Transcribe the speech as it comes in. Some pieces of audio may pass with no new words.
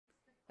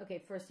Okay,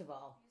 first of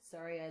all,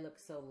 sorry I look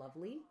so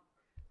lovely,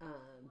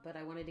 but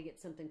I wanted to get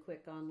something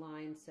quick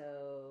online,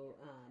 so,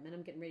 and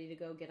I'm getting ready to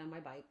go get on my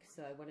bike,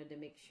 so I wanted to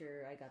make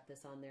sure I got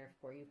this on there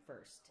for you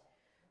first.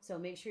 So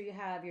make sure you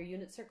have your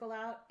unit circle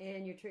out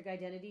and your trig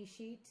identity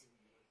sheet,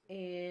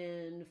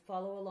 and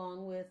follow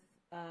along with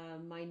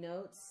my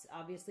notes.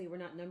 Obviously, we're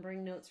not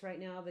numbering notes right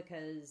now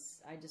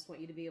because I just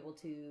want you to be able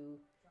to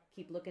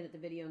keep looking at the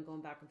video and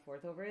going back and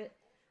forth over it.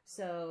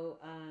 So,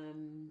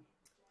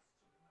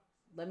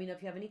 let me know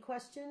if you have any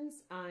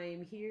questions.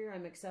 I'm here,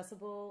 I'm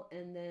accessible,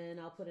 and then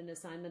I'll put an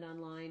assignment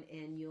online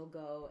and you'll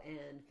go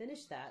and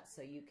finish that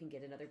so you can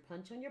get another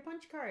punch on your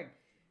punch card.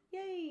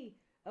 Yay!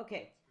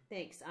 Okay,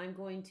 thanks. I'm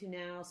going to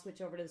now switch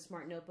over to the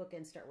Smart Notebook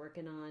and start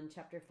working on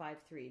Chapter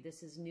 5.3.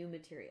 This is new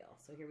material,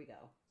 so here we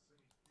go.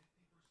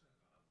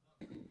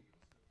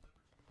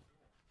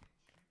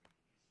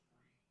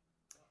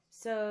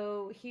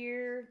 So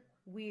here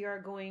we are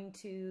going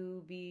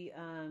to be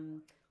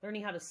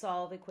learning how to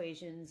solve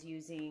equations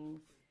using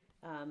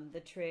the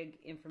trig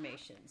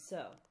information.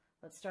 So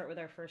let's start with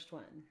our first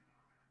one.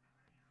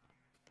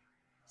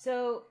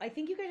 So I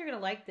think you guys are going to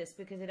like this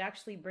because it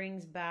actually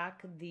brings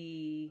back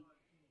the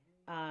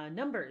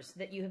numbers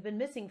that you have been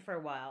missing for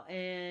a while,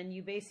 and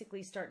you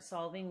basically start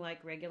solving like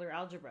regular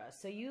algebra.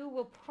 So you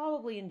will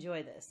probably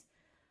enjoy this.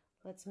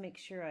 Let's make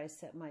sure I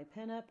set my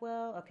pen up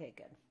well. Okay,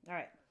 good. All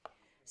right.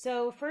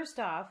 So first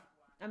off,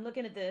 I'm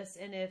looking at this,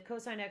 and if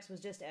cosine x was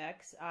just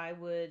x, I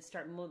would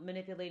start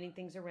manipulating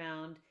things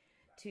around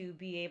to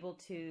be able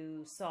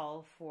to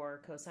solve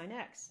for cosine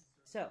x.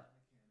 So,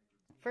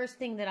 first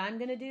thing that I'm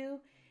going to do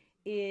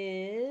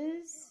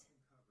is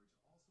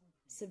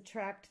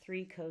subtract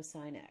 3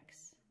 cosine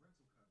x.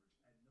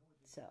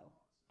 So,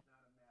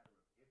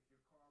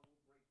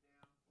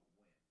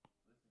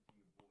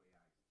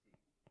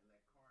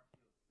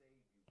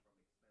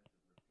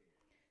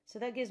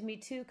 that gives me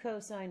 2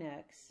 cosine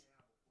x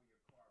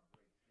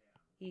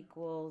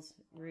equals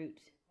root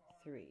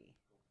 3.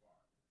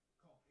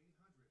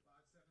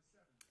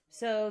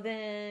 So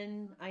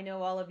then I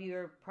know all of you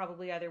are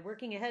probably either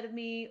working ahead of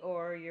me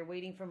or you're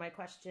waiting for my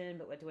question,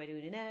 but what do I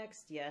do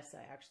next? Yes,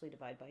 I actually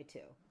divide by 2.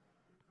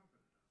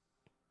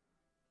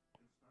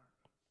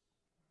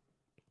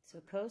 So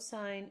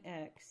cosine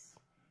x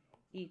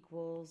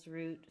equals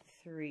root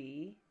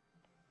 3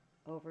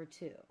 over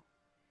 2.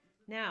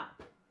 Now,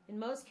 in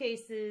most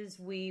cases,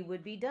 we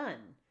would be done.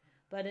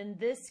 But in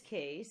this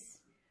case,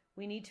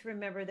 we need to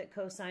remember that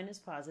cosine is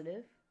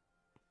positive.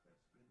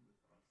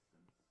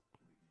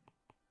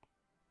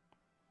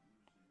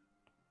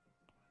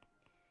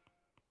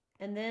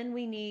 And then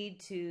we need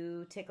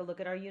to take a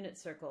look at our unit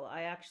circle.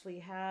 I actually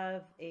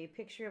have a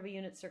picture of a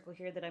unit circle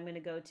here that I'm going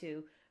to go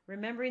to.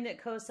 Remembering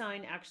that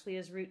cosine actually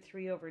is root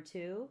 3 over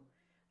 2.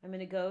 I'm going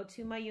to go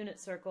to my unit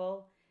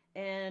circle,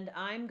 and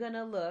I'm going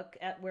to look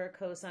at where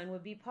cosine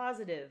would be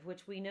positive,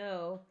 which we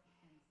know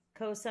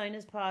cosine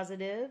is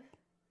positive.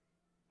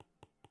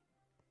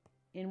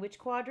 In which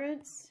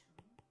quadrants?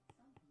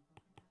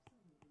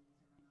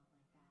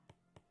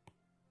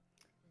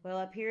 Well,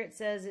 up here it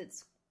says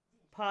it's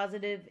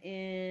positive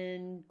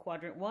in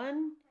quadrant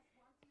 1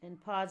 and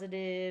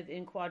positive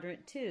in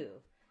quadrant 2.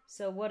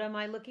 So what am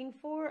I looking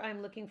for?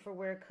 I'm looking for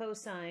where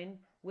cosine,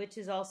 which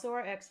is also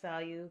our x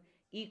value,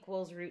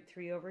 equals root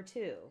 3 over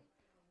 2.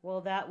 Well,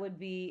 that would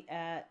be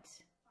at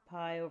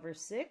pi over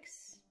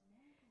 6.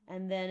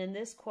 And then in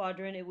this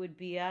quadrant, it would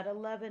be at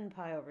 11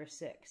 pi over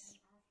 6.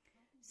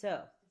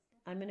 So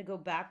I'm going to go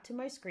back to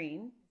my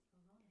screen,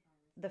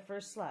 the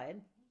first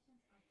slide,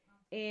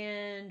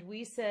 and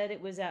we said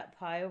it was at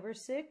pi over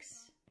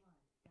 6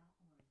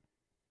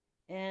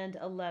 and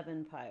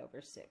 11 pi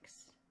over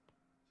 6.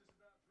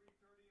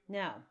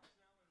 Now,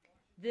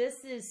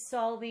 this is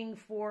solving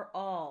for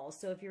all.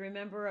 So if you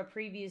remember a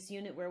previous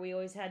unit where we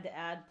always had to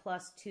add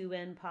plus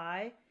 2n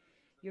pi,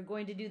 you're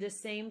going to do the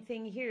same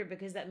thing here,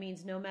 because that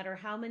means no matter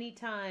how many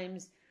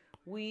times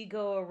we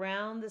go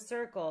around the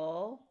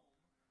circle,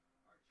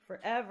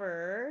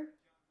 forever,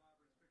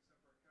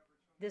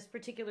 this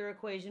particular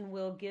equation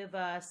will give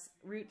us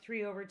root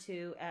 3 over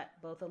 2 at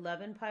both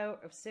 11 pi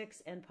over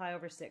 6 and pi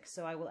over 6.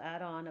 So I will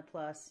add on a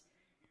plus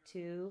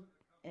 2n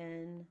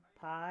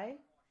pi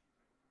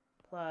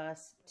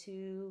plus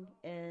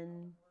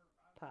 2n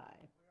pi.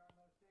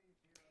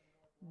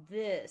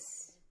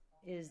 This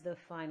is the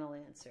final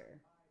answer.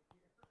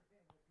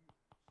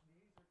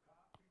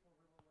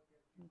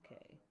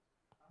 Okay.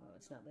 Oh,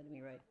 it's not letting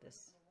me write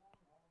this.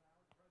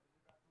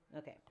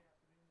 Okay.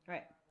 All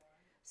right.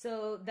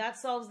 So that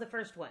solves the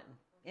first one.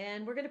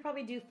 And we're going to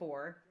probably do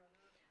 4.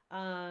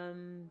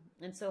 And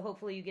so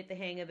hopefully you get the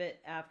hang of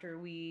it after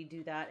we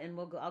do that. And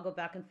I'll go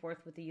back and forth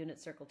with the unit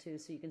circle too,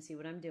 so you can see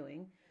what I'm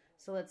doing.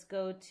 So let's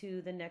go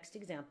to the next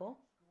example,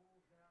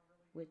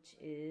 which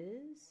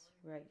is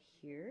right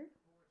here.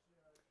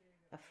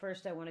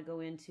 First, I want to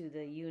go into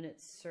the unit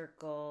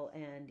circle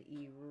and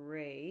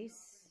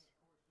erase.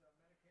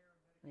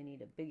 I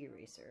need a big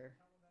eraser.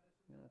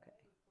 Okay.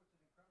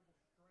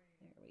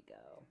 There we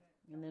go.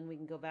 And then we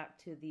can go back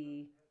to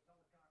the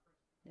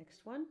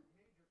next one.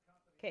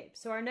 Okay,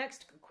 so our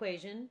next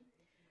equation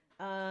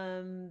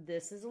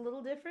This is a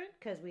little different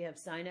because we have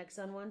sine x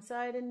on one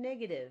side and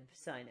negative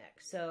sine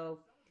x. So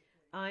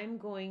I'm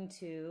going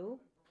to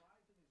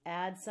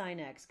add sine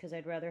x because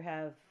I'd rather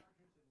have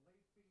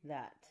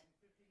that.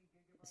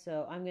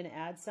 So I'm going to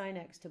add sine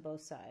x to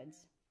both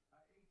sides.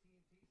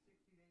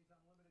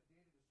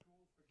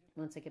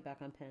 Once I get back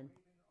on pen.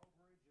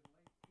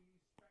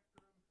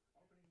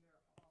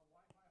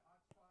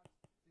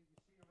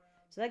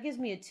 So that gives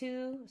me a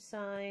 2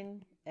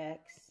 sine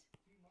x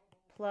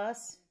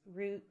plus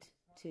root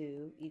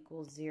 2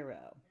 equals 0.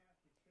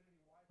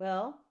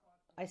 Well,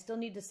 I still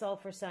need to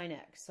solve for sine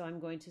x, so I'm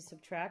going to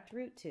subtract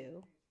root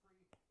 2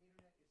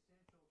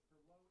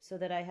 so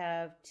that I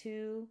have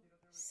 2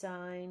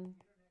 sine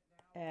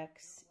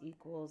x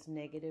equals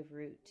negative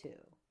root 2.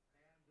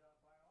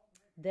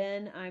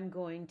 Then I'm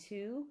going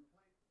to,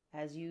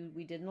 as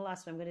we did in the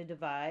last one, I'm going to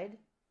divide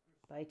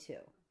by 2.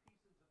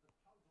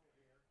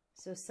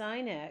 So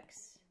sine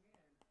x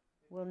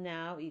will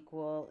now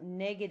equal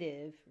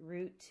negative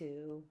root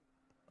 2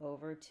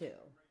 over 2.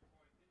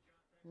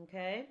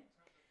 Okay?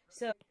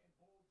 So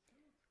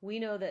we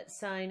know that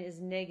sine is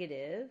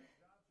negative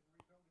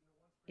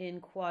in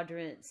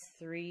quadrants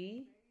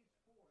 3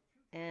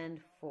 and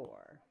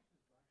 4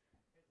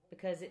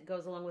 because it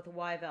goes along with the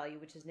y value,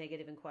 which is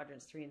negative in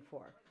quadrants 3 and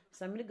 4.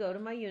 So I'm going to go to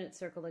my unit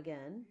circle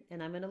again,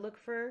 and I'm going to look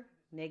for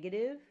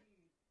negative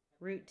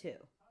root 2. I'm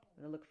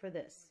going to look for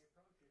this.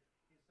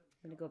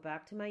 I'm going to go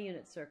back to my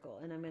unit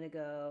circle, and I'm going to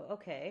go,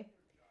 okay,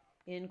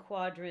 in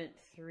quadrant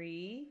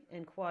 3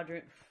 and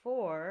quadrant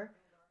 4,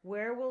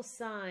 where will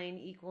sine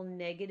equal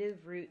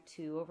negative root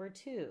 2 over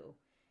 2?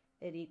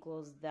 It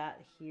equals that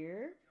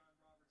here,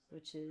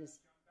 which is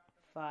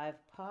 5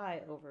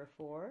 pi over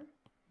 4,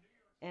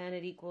 and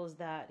it equals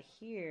that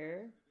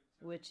here,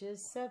 which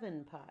is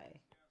 7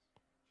 pi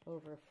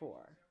over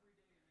 4.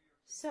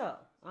 So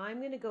I'm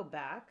going to go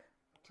back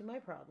to my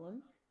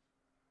problem,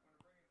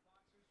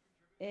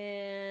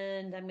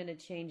 and I'm going to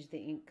change the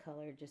ink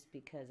color just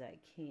because I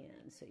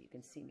can, so you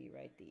can see me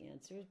write the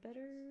answers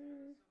better.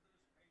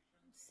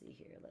 Let's see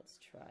here. Let's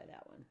try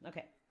that one.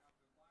 Okay.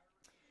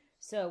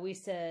 So we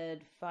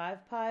said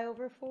 5 pi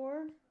over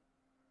 4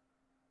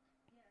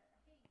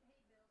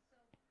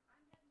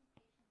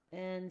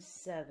 and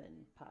 7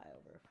 pi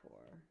over 4,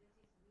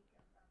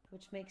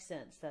 which makes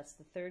sense. That's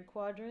the third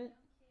quadrant,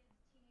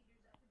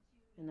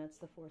 and that's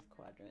the fourth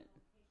quadrant.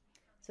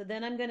 So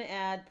then I'm going to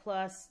add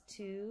plus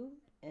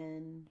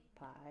 2n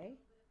pi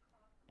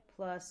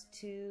plus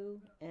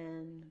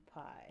 2n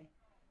pi,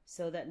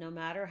 so that no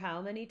matter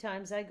how many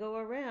times I go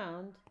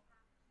around,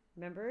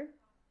 remember,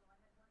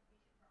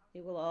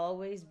 it will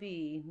always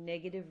be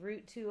negative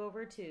root 2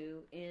 over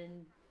 2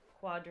 in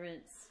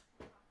quadrants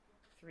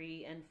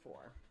 3 and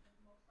 4.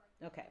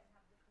 Okay.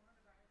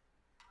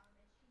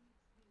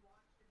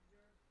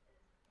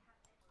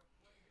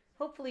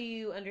 Hopefully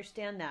you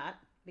understand that,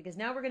 because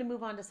now we're going to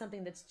move on to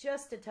something that's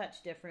just a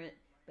touch different,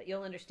 but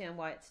you'll understand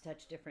why it's a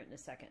touch different in a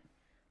second.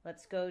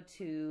 Let's go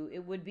to,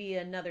 it would be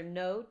another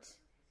note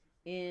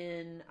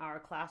in our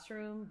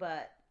classroom,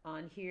 but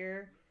on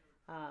here,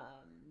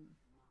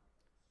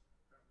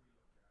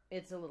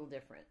 it's a little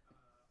different.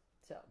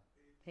 So,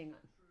 hang on.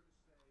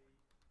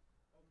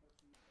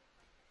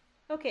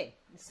 Okay,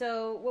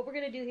 so what we're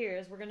going to do here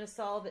is we're going to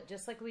solve it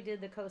just like we did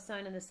the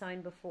cosine and the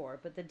sine before,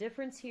 but the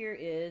difference here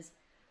is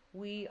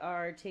we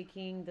are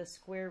taking the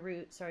square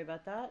root, sorry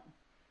about that,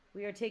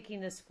 we are taking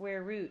the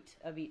square root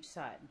of each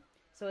side.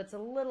 So it's a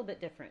little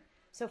bit different.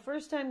 So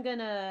first I'm going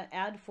to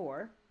add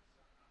 4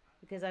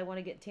 because I want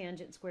to get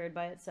tangent squared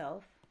by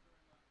itself.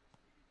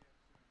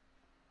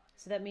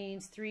 So that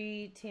means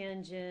 3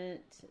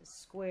 tangent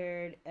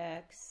squared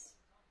x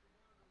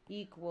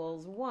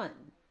equals 1.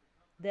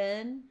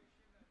 Then,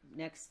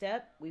 next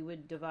step, we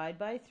would divide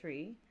by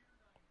 3,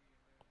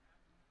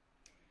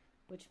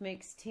 which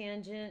makes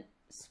tangent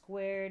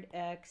squared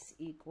x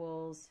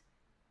equals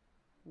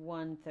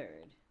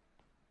 1/3.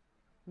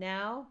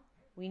 Now,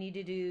 we need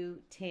to do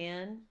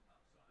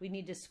we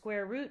need to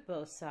square root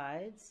both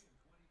sides.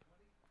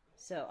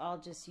 So I'll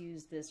just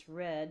use this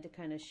red to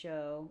kind of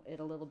show it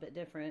a little bit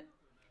different.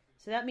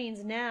 So that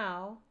means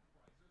now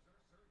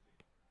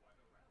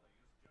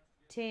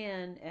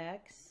tan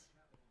x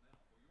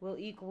will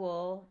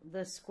equal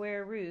the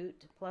square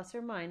root plus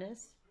or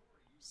minus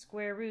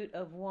square root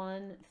of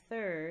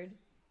 1/3,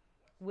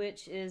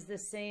 which is the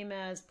same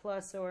as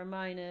plus or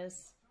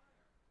minus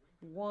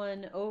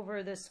 1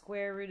 over the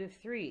square root of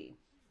 3.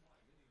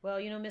 Well,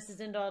 you know,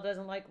 Mrs. Indahl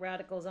doesn't like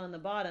radicals on the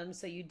bottom,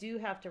 so you do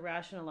have to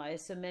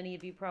rationalize. So many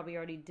of you probably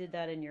already did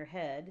that in your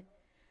head.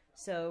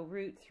 So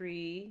root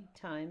 3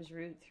 times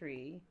root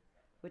 3,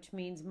 which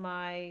means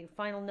my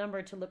final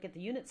number to look at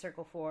the unit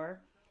circle for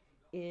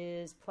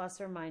is plus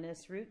or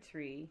minus root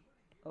 3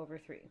 over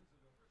 3.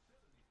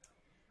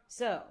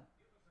 So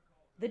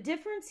the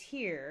difference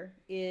here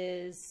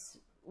is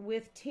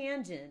with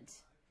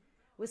tangent,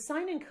 with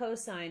sine and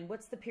cosine,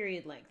 what's the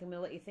period length? I'm going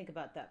to let you think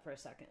about that for a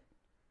second.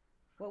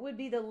 What would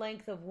be the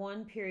length of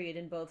one period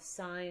in both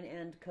sine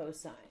and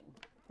cosine?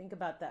 Think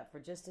about that for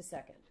just a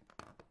second.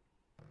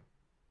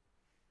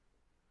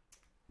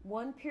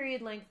 one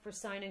period length for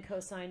sine and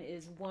cosine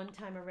is one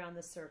time around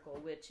the circle,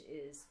 which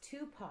is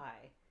 2 pi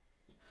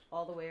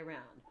all the way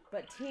around.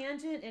 But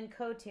tangent and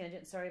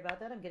cotangent, sorry about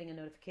that, I'm getting a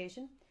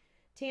notification.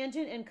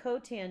 Tangent and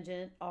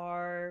cotangent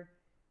are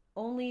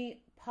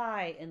only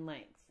pi in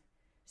length.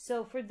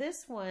 So for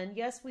this one,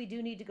 yes, we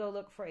do need to go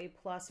look for a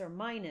plus or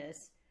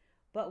minus,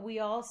 but we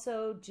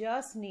also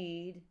just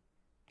need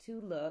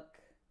to look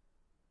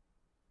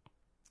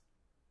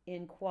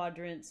in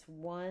quadrants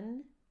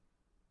 1,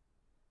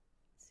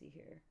 let's see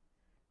here,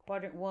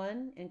 quadrant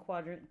 1 and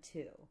quadrant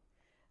 2,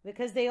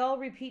 because they all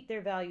repeat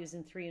their values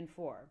in 3 and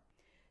 4.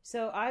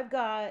 So I've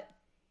got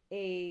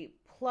a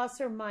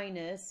plus or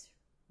minus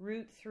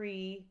root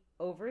 3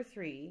 over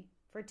 3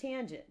 for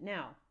tangent.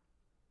 Now,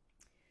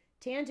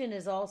 tangent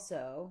is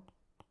also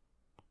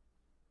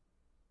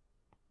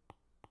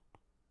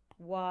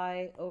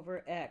y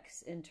over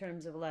x in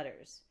terms of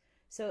letters.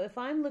 So if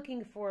I'm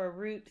looking for a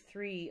root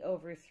 3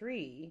 over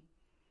 3,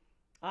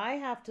 I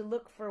have to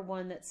look for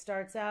one that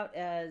starts out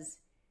as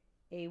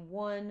a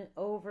 1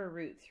 over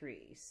root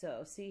 3.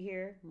 So see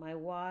here, my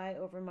y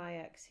over my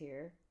x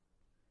here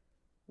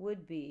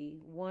would be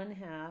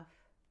 1/2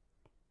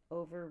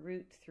 over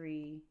root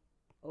 3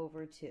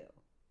 over 2.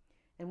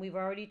 And we've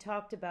already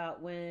talked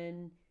about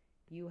when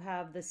you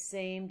have the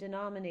same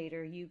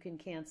denominator, you can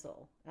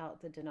cancel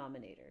out the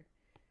denominator.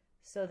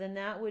 So then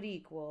that would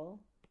equal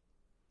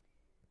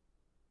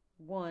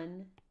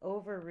 1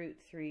 over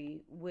root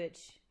 3,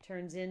 which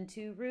turns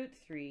into root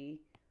 3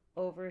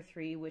 over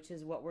 3, which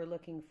is what we're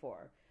looking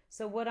for.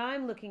 So what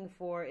I'm looking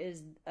for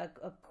is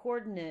a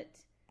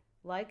coordinate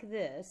like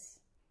this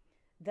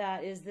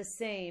that is the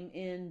same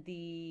in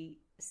the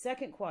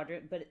second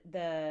quadrant, but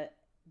the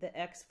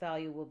x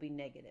value will be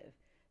negative.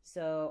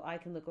 So I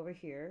can look over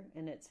here,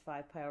 and it's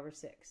 5 pi over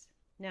 6.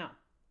 Now,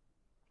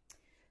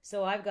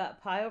 so I've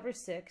got pi over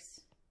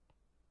 6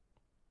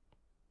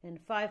 and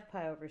 5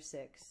 pi over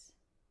 6.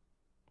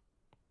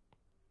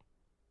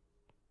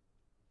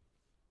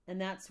 And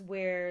that's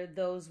where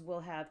those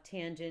will have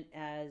tangent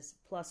as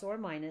plus or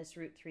minus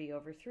root 3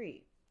 over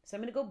 3. So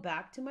I'm going to go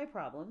back to my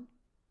problem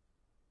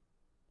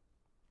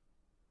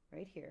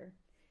right here.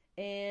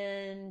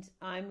 And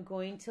I'm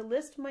going to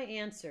list my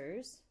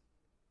answers.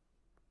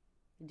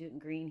 I do it in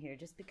green here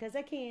just because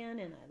I can,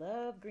 and I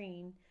love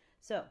green.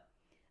 So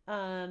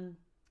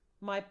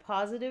my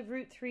positive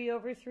root 3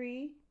 over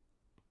 3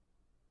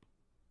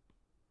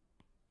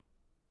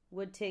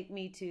 would take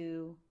me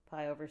to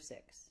pi over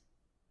 6.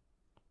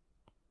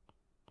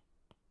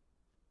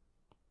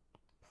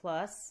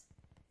 Plus,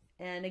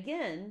 and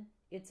again,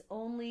 it's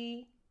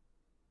only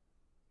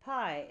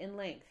pi in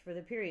length for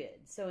the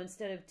period. So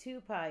instead of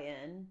 2 pi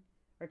n,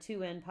 or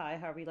 2n pi,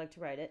 however you like to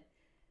write it,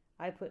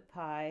 I put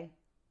pi,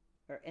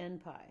 or n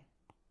pi,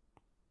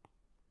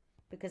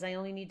 because I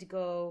only need to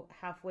go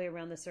halfway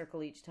around the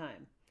circle each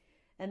time.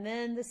 And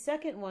then the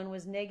second one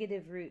was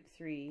negative root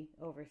 3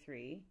 over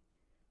 3,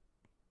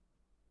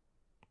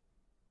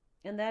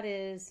 and that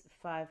is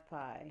 5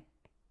 pi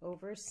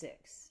over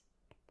 6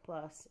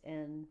 plus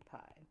n pi.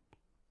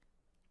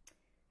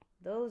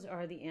 Those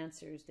are the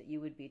answers that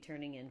you would be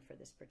turning in for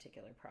this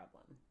particular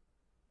problem.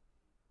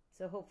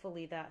 So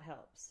hopefully that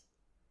helps.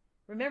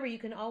 Remember, you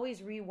can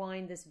always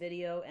rewind this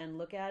video and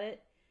look at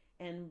it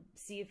and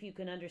see if you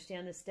can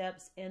understand the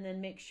steps, and then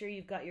make sure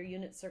you've got your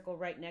unit circle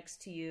right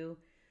next to you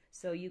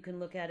so you can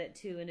look at it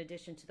too, in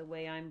addition to the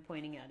way I'm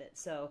pointing at it.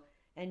 So,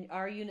 and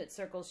our unit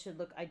circles should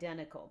look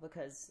identical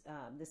because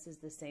this is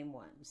the same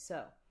one.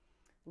 So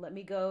let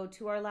me go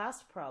to our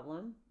last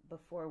problem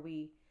before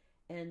we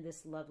end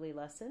this lovely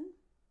lesson.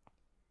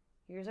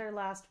 Here's our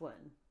last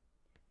one.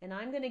 And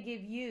I'm going to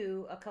give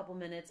you a couple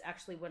minutes.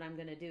 Actually, what I'm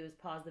going to do is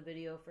pause the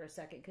video for a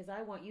second because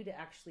I want you to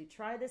actually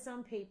try this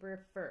on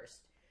paper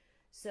first.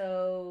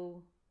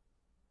 So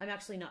I'm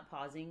actually not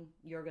pausing.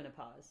 You're going to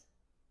pause.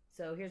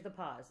 So here's the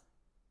pause.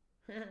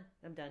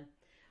 I'm done.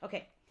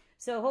 Okay.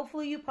 So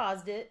hopefully you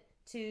paused it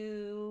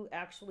to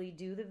actually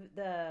do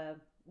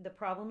the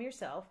problem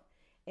yourself.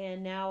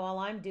 And now all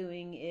I'm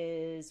doing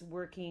is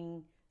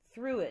working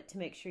through it to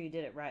make sure you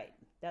did it right.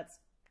 That's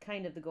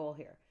kind of the goal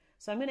here.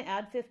 So I'm going to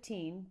add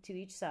 15 to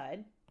each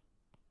side.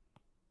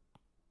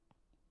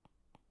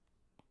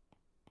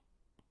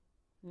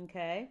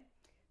 Okay.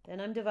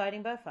 Then I'm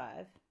dividing by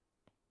 5.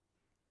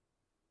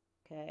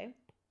 Okay.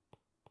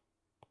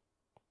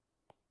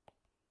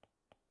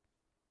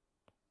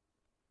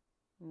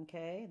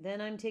 Okay.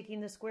 Then I'm taking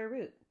the square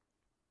root.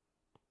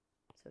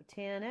 So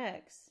tan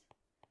x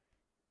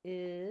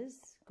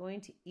is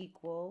going to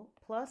equal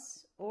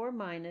plus or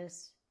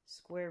minus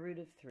square root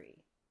of 3.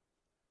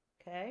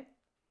 Okay.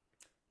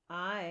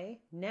 I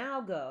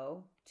now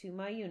go to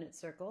my unit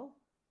circle,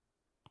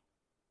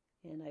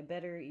 and I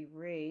better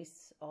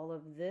erase all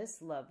of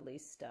this lovely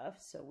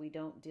stuff so we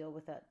don't deal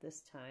with that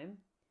this time.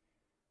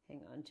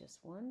 Hang on just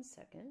one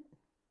second.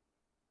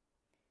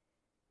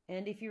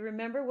 And if you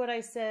remember what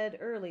I said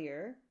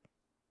earlier,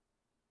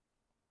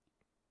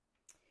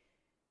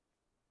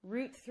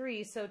 root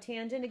 3, so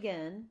tangent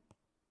again,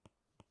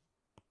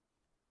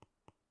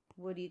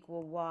 would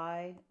equal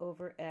y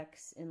over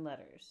x in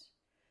letters.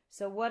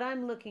 So what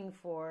I'm looking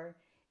for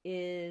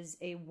is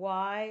a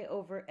y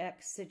over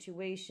x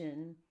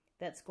situation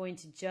that's going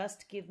to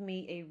just give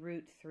me a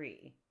root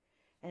 3.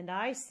 And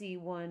I see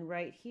one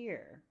right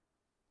here.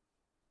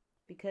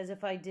 Because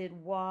if I did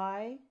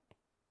y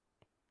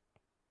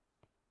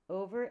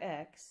over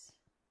x,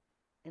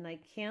 and I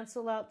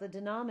cancel out the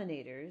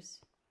denominators,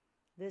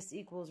 this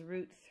equals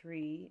root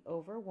 3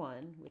 over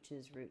 1, which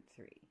is root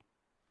 3.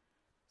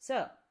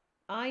 So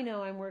I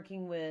know I'm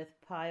working with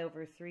pi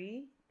over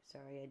 3.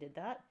 Sorry, I did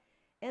that.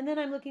 And then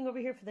I'm looking over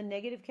here for the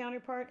negative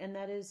counterpart, and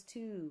that is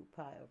 2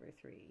 pi over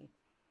 3.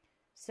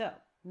 So I'm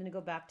going to go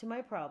back to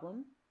my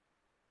problem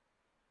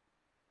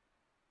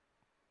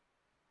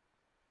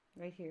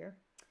right here.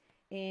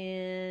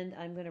 And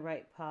I'm going to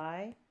write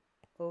pi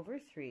over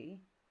 3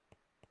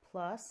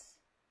 plus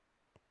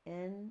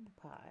n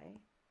pi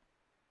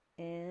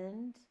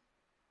and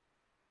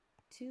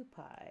 2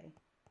 pi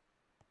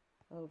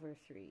over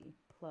 3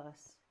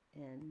 plus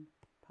n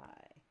pi.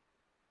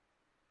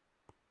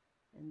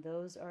 And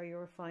those are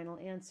your final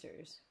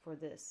answers for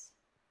this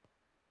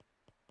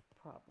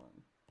problem.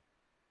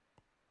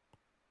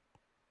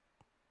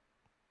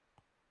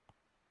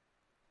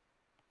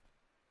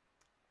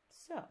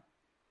 So,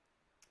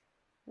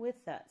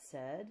 with that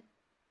said,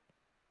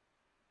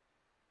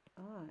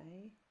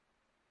 I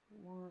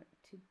want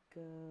to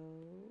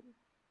go...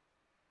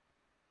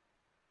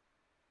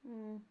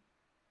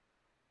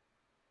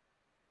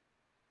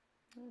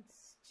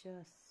 Let's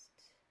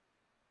just...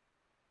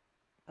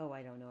 Oh,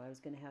 I don't know. I was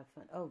going to have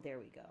fun. Oh, there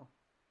we go.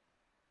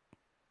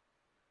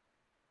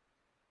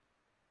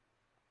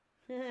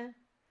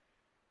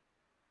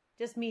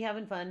 Just me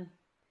having fun.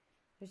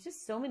 There's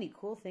just so many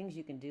cool things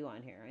you can do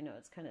on here. I know,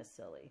 it's kind of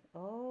silly.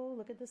 Oh,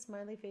 look at the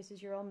smiley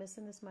faces. You're all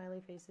missing the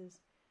smiley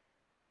faces.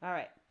 All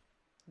right.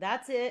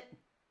 That's it.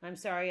 I'm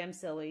sorry I'm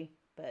silly,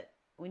 but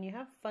when you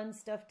have fun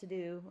stuff to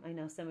do, I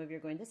know some of you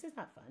are going, this is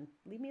not fun.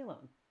 Leave me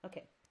alone.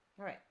 Okay.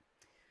 All right.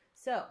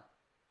 So,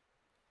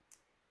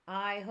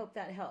 I hope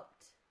that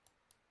helped.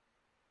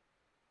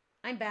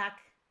 I'm back.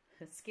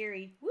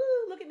 Scary. Woo,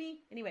 look at me.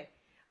 Anyway,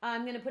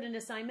 I'm going to put an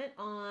assignment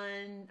on,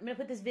 I'm going to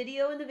put this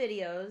video in the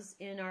videos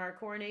in our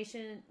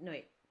coronation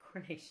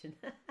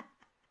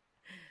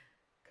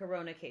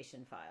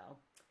file.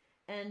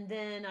 And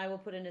then I will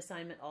put an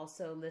assignment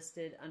also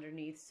listed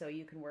underneath so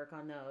you can work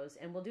on those.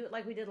 And we'll do it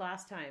like we did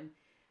last time.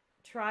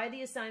 Try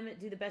the assignment,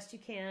 do the best you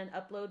can,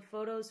 upload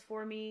photos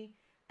for me,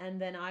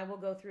 and then I will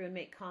go through and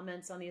make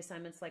comments on the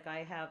assignments like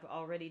I have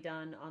already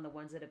done on the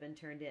ones that have been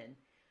turned in.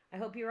 I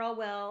hope you're all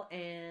well,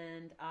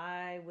 and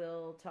I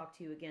will talk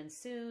to you again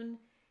soon.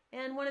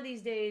 And one of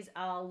these days,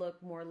 I'll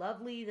look more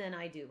lovely than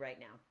I do right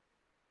now.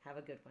 Have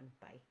a good one.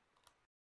 Bye.